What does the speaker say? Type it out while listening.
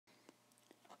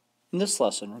In this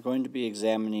lesson, we're going to be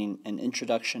examining an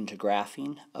introduction to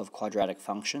graphing of quadratic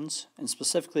functions, and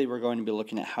specifically we're going to be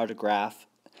looking at how to graph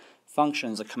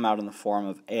functions that come out in the form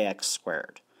of ax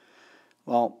squared.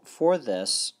 Well, for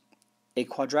this, a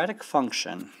quadratic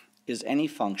function is any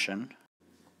function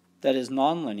that is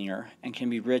nonlinear and can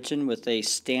be written with a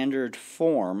standard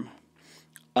form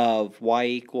of y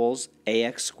equals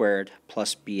ax squared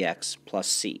plus bx plus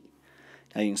c.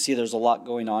 Now you can see there's a lot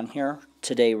going on here.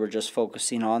 Today we're just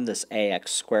focusing on this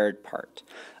ax squared part.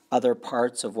 Other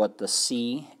parts of what the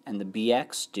c and the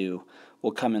bx do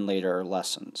will come in later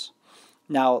lessons.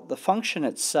 Now the function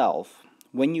itself,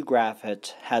 when you graph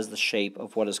it, has the shape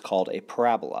of what is called a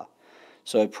parabola.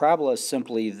 So a parabola is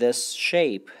simply this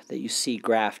shape that you see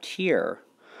graphed here,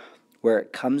 where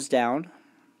it comes down,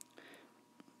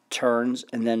 turns,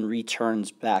 and then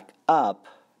returns back up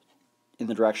in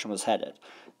the direction it was headed.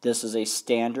 This is a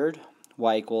standard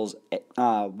y equals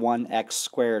 1x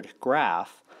squared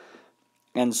graph,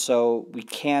 and so we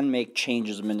can make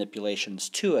changes and manipulations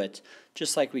to it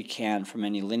just like we can from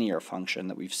any linear function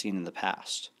that we've seen in the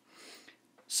past.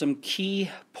 Some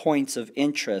key points of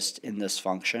interest in this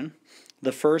function.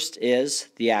 The first is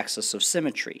the axis of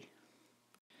symmetry.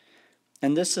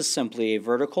 And this is simply a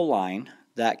vertical line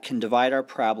that can divide our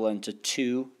parabola into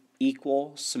two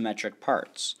equal symmetric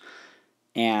parts.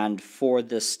 And for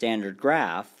this standard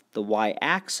graph, the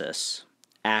y-axis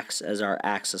acts as our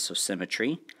axis of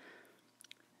symmetry,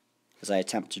 as I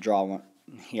attempt to draw one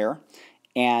here.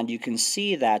 And you can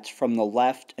see that from the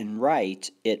left and right,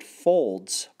 it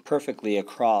folds perfectly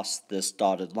across this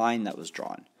dotted line that was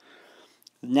drawn.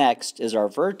 Next is our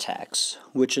vertex,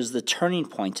 which is the turning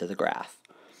point of the graph.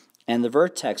 And the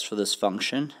vertex for this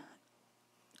function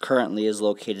currently is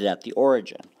located at the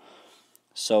origin.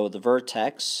 So the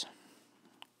vertex,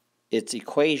 its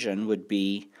equation would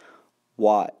be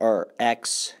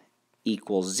x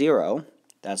equals 0.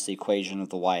 That's the equation of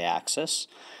the y-axis.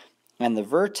 And the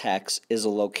vertex is a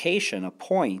location, a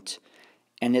point,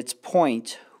 and its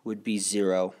point would be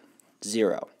 0,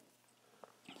 0.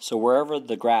 So wherever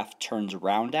the graph turns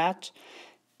around at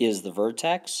is the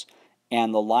vertex,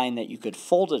 and the line that you could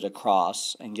fold it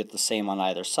across and get the same on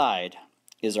either side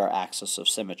is our axis of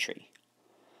symmetry.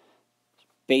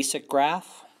 Basic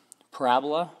graph,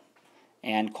 parabola,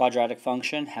 and quadratic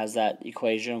function has that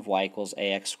equation of y equals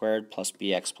ax squared plus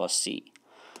bx plus c.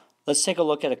 Let's take a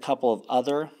look at a couple of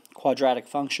other quadratic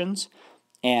functions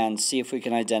and see if we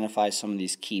can identify some of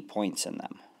these key points in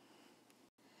them.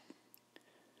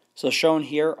 So shown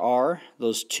here are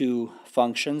those two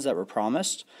functions that were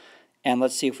promised, and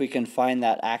let's see if we can find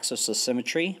that axis of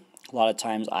symmetry. A lot of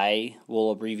times I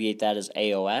will abbreviate that as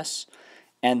AOS,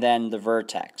 and then the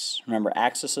vertex. Remember,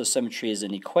 axis of symmetry is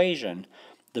an equation,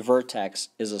 the vertex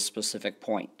is a specific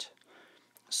point.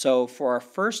 So for our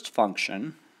first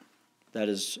function that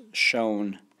is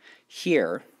shown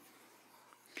here,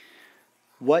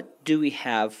 what do we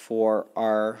have for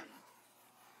our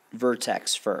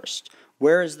vertex first?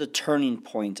 Where is the turning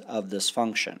point of this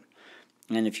function?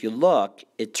 And if you look,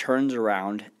 it turns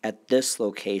around at this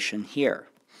location here.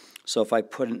 So if I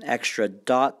put an extra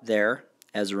dot there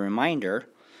as a reminder,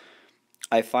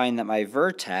 I find that my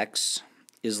vertex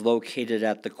is located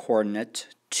at the coordinate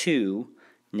 2,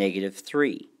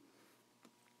 -3.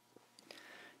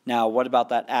 Now, what about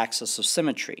that axis of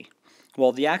symmetry?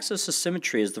 Well, the axis of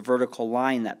symmetry is the vertical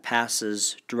line that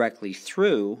passes directly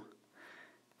through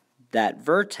that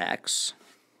vertex.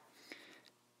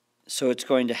 So it's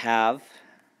going to have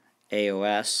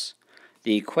AOS,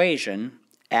 the equation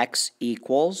x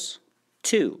equals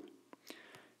 2.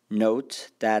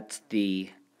 Note that the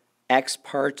x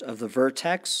part of the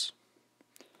vertex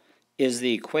is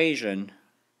the equation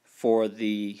for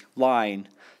the line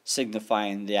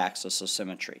signifying the axis of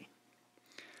symmetry.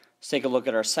 Let's take a look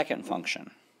at our second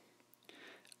function.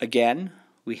 Again,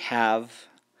 we have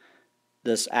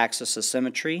this axis of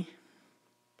symmetry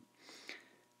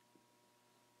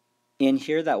in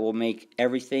here that will make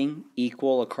everything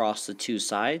equal across the two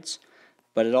sides,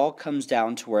 but it all comes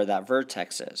down to where that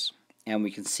vertex is. And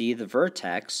we can see the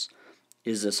vertex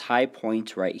is this high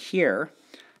point right here.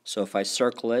 So if I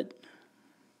circle it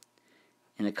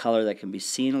in a color that can be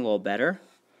seen a little better,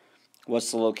 what's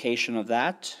the location of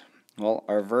that? Well,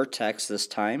 our vertex this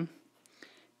time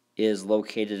is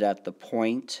located at the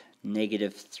point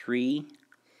 -3,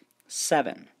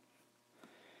 7.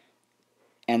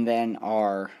 And then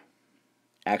our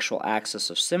actual axis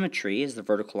of symmetry is the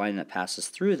vertical line that passes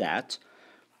through that.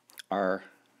 Our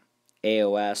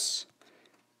AOS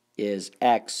is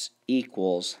x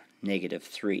equals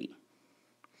 -3.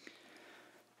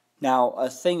 Now, a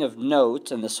thing of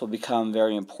note, and this will become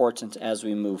very important as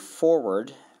we move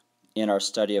forward, in our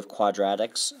study of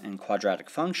quadratics and quadratic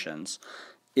functions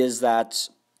is that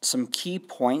some key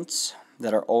points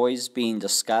that are always being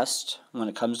discussed when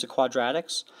it comes to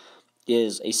quadratics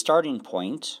is a starting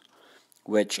point,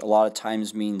 which a lot of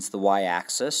times means the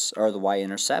y-axis or the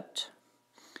y-intercept,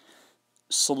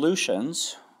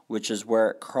 solutions, which is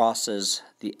where it crosses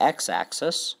the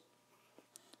x-axis,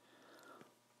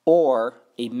 or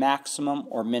a maximum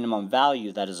or minimum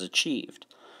value that is achieved.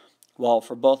 Well,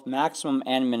 for both maximum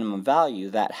and minimum value,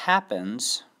 that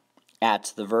happens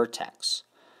at the vertex.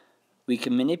 We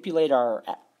can manipulate our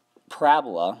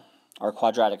parabola, our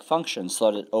quadratic function,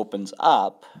 so that it opens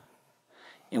up,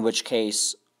 in which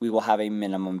case we will have a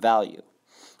minimum value.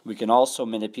 We can also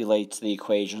manipulate the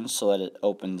equation so that it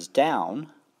opens down,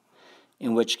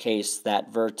 in which case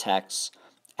that vertex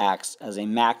acts as a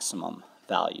maximum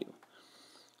value.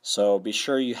 So be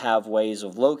sure you have ways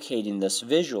of locating this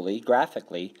visually,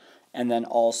 graphically, and then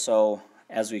also,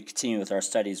 as we continue with our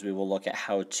studies, we will look at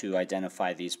how to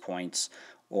identify these points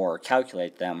or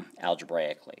calculate them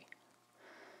algebraically.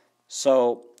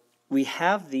 So we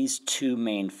have these two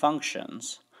main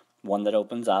functions, one that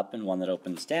opens up and one that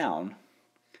opens down.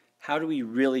 How do we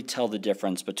really tell the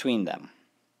difference between them?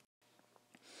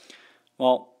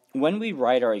 Well, when we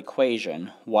write our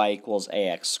equation, y equals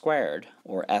ax squared,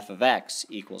 or f of x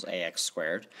equals ax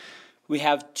squared, we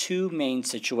have two main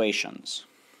situations.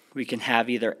 We can have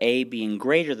either a being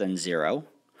greater than 0,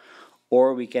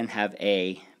 or we can have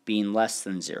a being less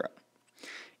than 0.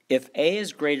 If a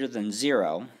is greater than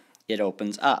 0, it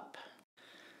opens up.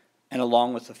 And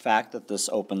along with the fact that this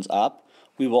opens up,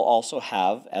 we will also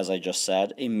have, as I just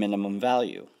said, a minimum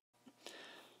value.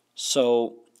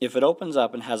 So if it opens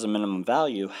up and has a minimum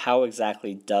value, how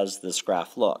exactly does this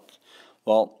graph look?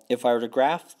 Well, if I were to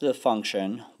graph the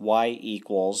function y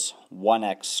equals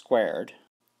 1x squared,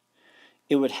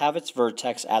 it would have its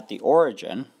vertex at the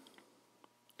origin,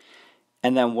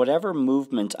 and then whatever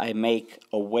movement I make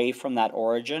away from that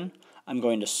origin, I'm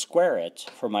going to square it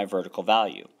for my vertical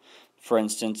value. For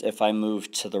instance, if I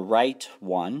move to the right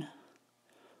 1,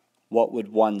 what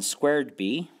would 1 squared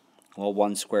be? Well,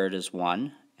 1 squared is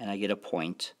 1, and I get a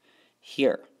point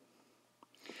here.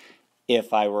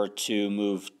 If I were to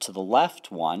move to the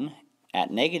left 1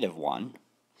 at negative 1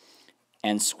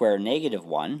 and square negative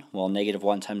 1, well, negative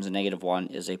 1 times a negative 1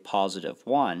 is a positive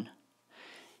 1,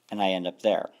 and I end up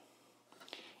there.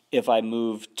 If I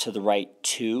move to the right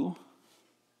 2,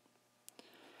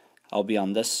 I'll be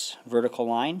on this vertical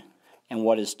line. And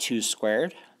what is 2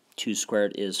 squared? 2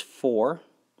 squared is 4,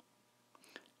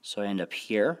 so I end up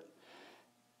here.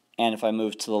 And if I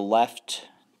move to the left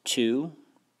 2,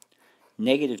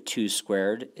 negative 2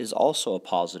 squared is also a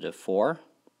positive 4,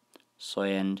 so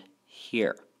I end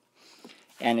here.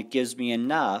 And it gives me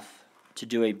enough to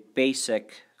do a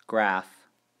basic graph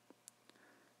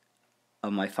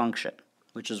of my function,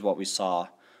 which is what we saw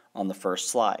on the first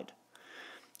slide.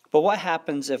 But what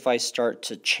happens if I start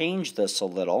to change this a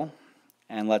little,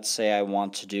 and let's say I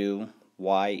want to do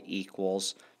y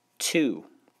equals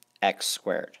 2x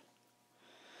squared?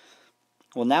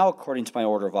 Well, now according to my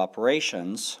order of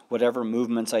operations, whatever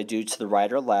movements I do to the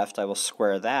right or left, I will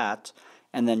square that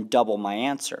and then double my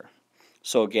answer.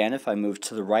 So again, if I move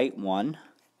to the right 1,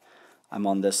 I'm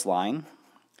on this line.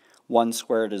 1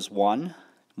 squared is 1.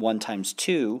 1 times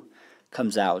 2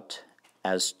 comes out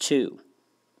as 2.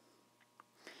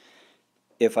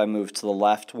 If I move to the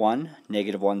left 1,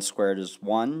 negative 1 squared is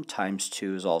 1 times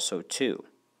 2 is also 2.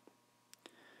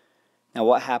 Now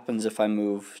what happens if I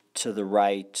move to the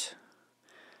right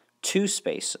 2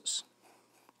 spaces?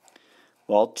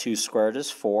 Well, 2 squared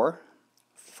is 4.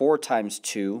 4 times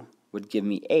 2 would give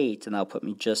me 8, and that'll put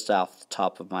me just off the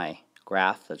top of my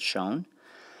graph that's shown.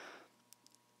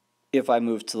 If I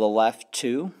move to the left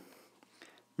 2,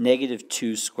 negative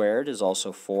 2 squared is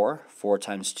also 4. 4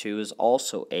 times 2 is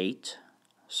also 8,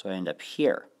 so I end up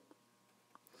here.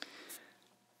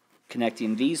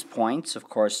 Connecting these points, of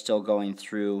course, still going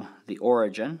through the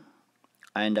origin,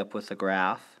 I end up with a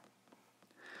graph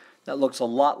that looks a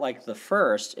lot like the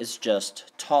first, it's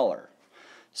just taller.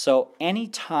 So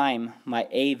anytime my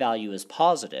a value is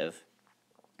positive,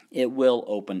 it will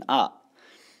open up.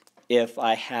 If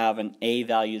I have an a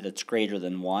value that's greater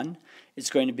than 1, it's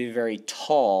going to be a very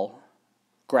tall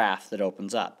graph that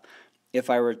opens up. If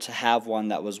I were to have one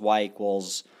that was y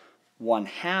equals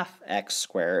 1/2 x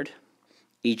squared,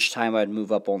 each time I'd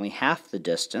move up only half the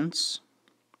distance,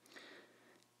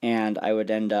 and I would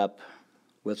end up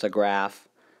with a graph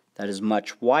that is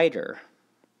much wider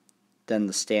than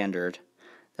the standard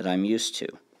that I'm used to.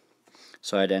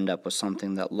 So I'd end up with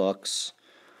something that looks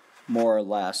more or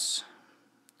less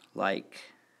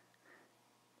like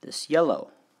this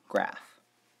yellow graph.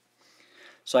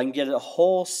 So I can get a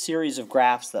whole series of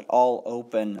graphs that all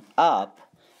open up.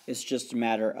 It's just a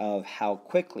matter of how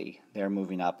quickly they're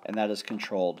moving up, and that is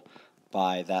controlled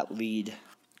by that lead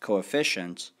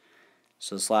coefficient.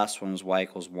 So this last one is y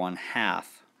equals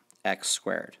 1/2 x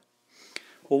squared.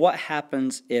 Well, what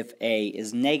happens if a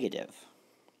is negative?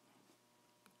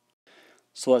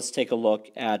 So let's take a look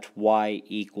at y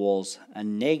equals a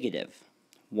negative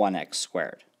 1x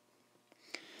squared.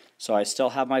 So I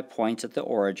still have my point at the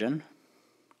origin,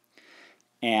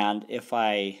 and if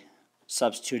I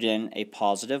substitute in a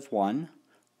positive 1,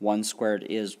 1 squared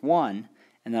is 1,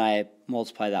 and then I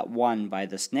multiply that 1 by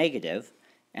this negative,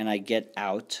 and I get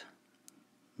out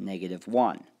negative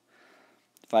 1.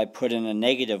 If I put in a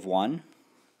negative 1,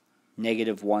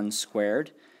 negative 1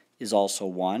 squared is also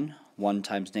 1. 1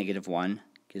 times negative 1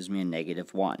 gives me a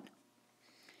negative 1.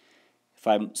 If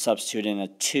I substitute in a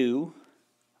 2,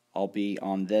 I'll be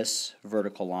on this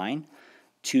vertical line.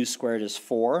 2 squared is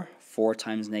 4. 4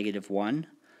 times negative 1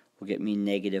 will get me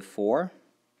negative 4.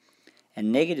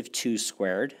 And negative 2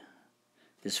 squared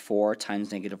is 4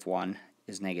 times negative 1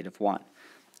 is negative 1.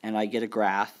 And I get a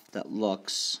graph that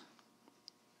looks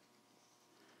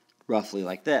roughly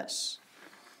like this.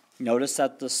 Notice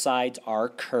that the sides are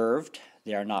curved.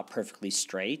 They are not perfectly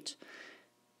straight.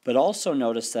 But also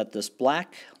notice that this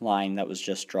black line that was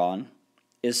just drawn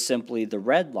is simply the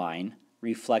red line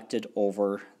reflected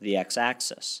over the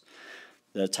x-axis.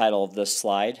 The title of this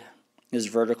slide is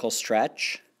Vertical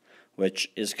Stretch,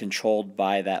 which is controlled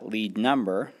by that lead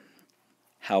number,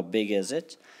 how big is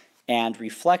it, and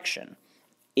reflection.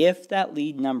 If that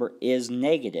lead number is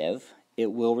negative,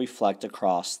 it will reflect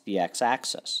across the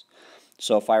x-axis.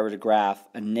 So if I were to graph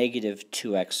a negative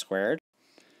 2x squared,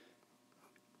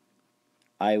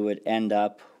 I would end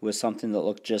up with something that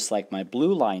looked just like my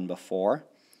blue line before,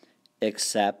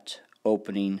 except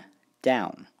opening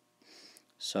down.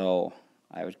 So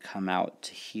I would come out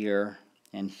to here,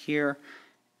 and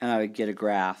I would get a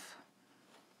graph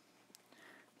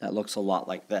that looks a lot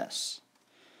like this.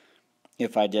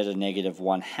 If I did a negative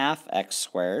 1/2 x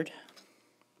squared,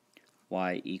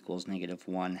 y equals negative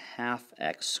 1/2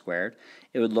 x squared,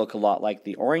 it would look a lot like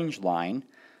the orange line,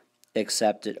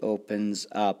 except it opens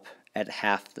up at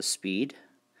half the speed.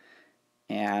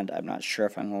 And I'm not sure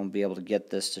if I'm going to be able to get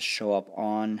this to show up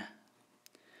on,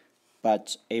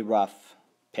 but a rough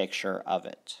picture of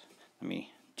it. Let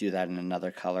me do that in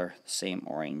another color, the same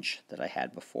orange that I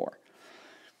had before.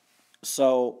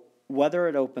 So whether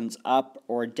it opens up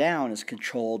or down is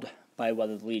controlled by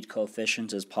whether the lead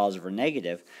coefficient is positive or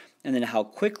negative, and then how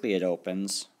quickly it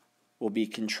opens will be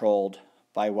controlled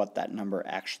by what that number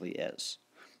actually is.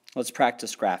 Let's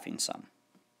practice graphing some.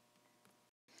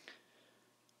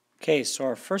 Okay, so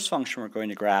our first function we're going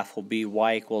to graph will be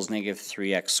y equals negative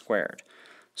 3x squared.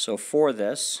 So for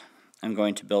this, I'm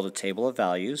going to build a table of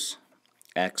values,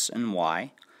 x and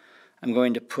y. I'm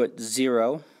going to put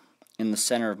 0 in the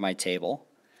center of my table,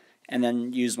 and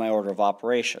then use my order of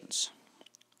operations.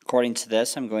 According to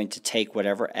this, I'm going to take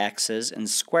whatever x is and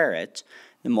square it,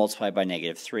 and multiply by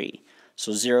negative 3.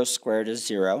 So 0 squared is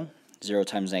 0. 0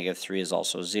 times negative 3 is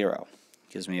also 0.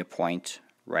 Gives me a point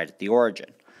right at the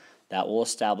origin. That will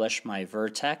establish my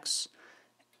vertex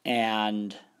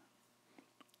and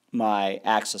my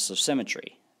axis of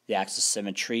symmetry. The axis of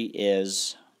symmetry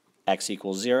is x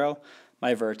equals 0.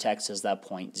 My vertex is that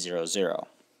point 0, 0.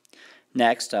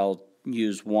 Next, I'll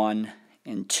use 1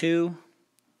 and 2,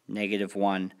 negative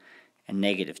 1 and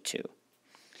negative 2.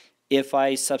 If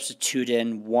I substitute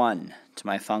in 1 to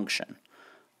my function,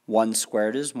 1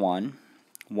 squared is 1.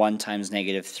 1 times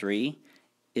negative 3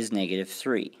 is negative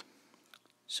 3.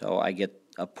 So I get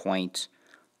a point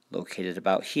located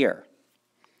about here.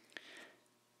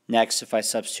 Next, if I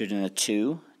substitute in a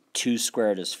 2, 2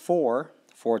 squared is 4.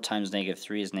 4 times negative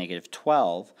 3 is negative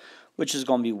 12, which is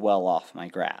going to be well off my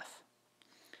graph.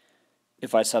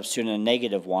 If I substitute in a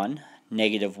negative 1,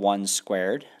 negative 1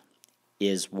 squared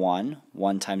is 1.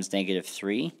 1 times negative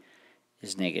 3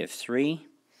 is negative 3.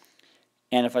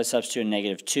 And if I substitute in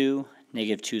negative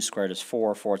 2 squared is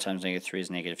 4. 4 times negative 3 is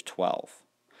negative 12.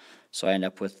 So I end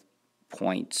up with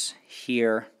points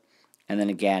here, and then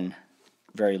again,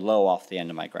 very low off the end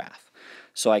of my graph.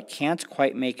 So I can't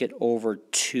quite make it over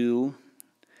to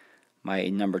my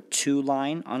number 2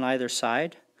 line on either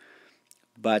side,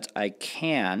 but I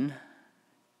can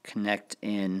connect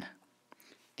in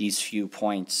these few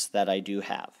points that I do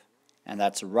have. And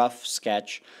that's a rough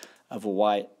sketch of what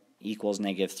y equals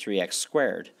negative 3x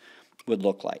squared would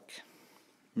look like.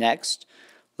 Next,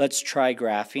 let's try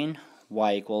graphing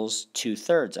y equals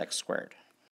 2/3 x squared.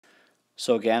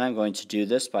 So again, I'm going to do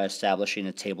this by establishing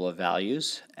a table of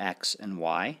values, x and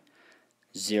y.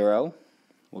 0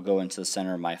 will go into the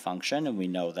center of my function, and we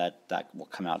know that that will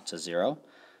come out to 0.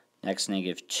 Next,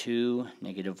 -2,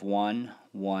 -1,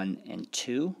 1, and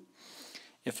 2.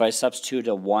 If I substitute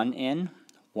a 1 in,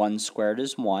 1 squared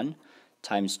is 1,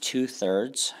 times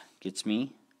 2/3 gets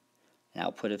me an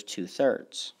output of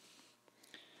 2/3.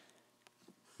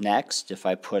 Next, if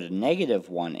I put a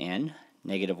 -1 in,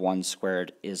 -1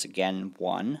 squared is again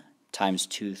 1, times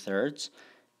 2/3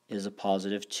 is a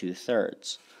positive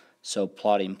 2/3. So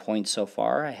plotting points so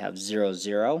far, I have 0,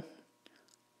 0,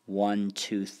 1,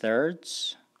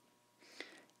 2/3,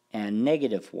 and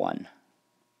 -1,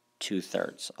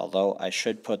 2/3. Although I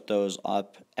should put those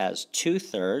up as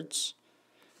 2/3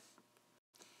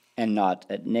 and not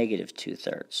at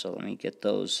 -2/3. So let me get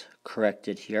those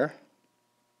corrected here.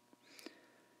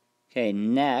 Okay,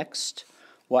 next,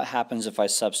 what happens if I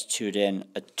substitute in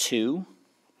a 2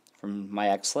 from my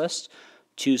x list?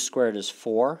 2 squared is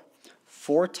 4.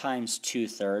 4 times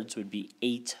 2/3 would be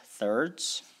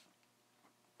 8/3.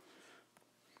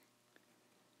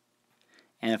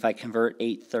 And if I convert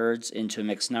 8/3 into a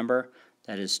mixed number,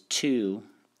 that is 2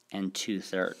 and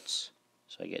 2/3.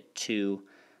 So I get 2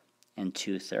 and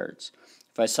 2/3.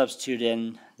 If I substitute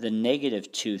in the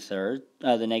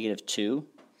 -2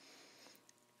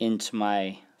 into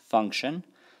my function,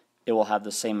 it will have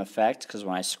the same effect because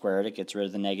when I square it, it gets rid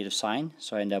of the negative sign.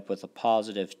 So I end up with a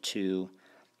positive 2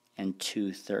 and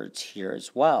 2/3 here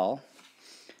as well.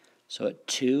 So at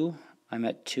 2, I'm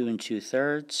at 2 and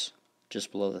 2/3,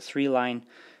 just below the 3 line.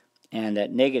 And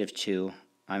at -2,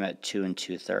 I'm at 2 and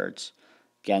 2/3,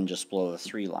 again just below the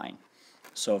 3 line.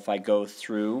 So if I go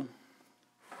through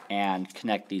and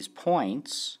connect these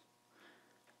points,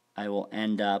 I will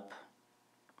end up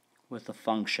with a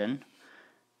function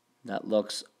that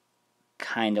looks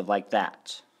kind of like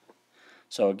that.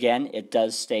 So again, it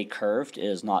does stay curved. It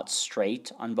is not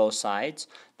straight on both sides.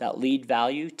 That lead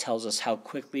value tells us how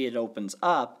quickly it opens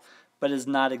up, but is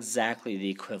not exactly the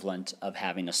equivalent of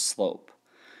having a slope.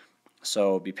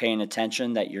 So be paying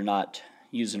attention that you're not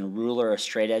using a ruler or a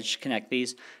straight edge to connect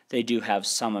these. They do have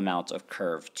some amount of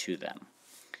curve to them.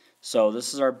 So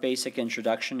this is our basic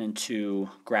introduction into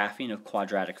graphing of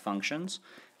quadratic functions.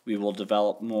 We will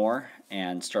develop more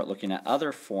and start looking at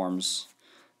other forms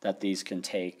that these can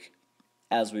take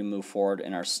as we move forward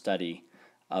in our study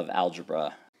of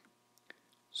algebra.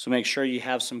 So make sure you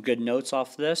have some good notes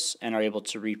off this and are able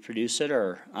to reproduce it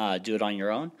or do it on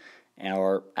your own,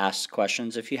 or ask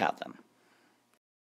questions if you have them.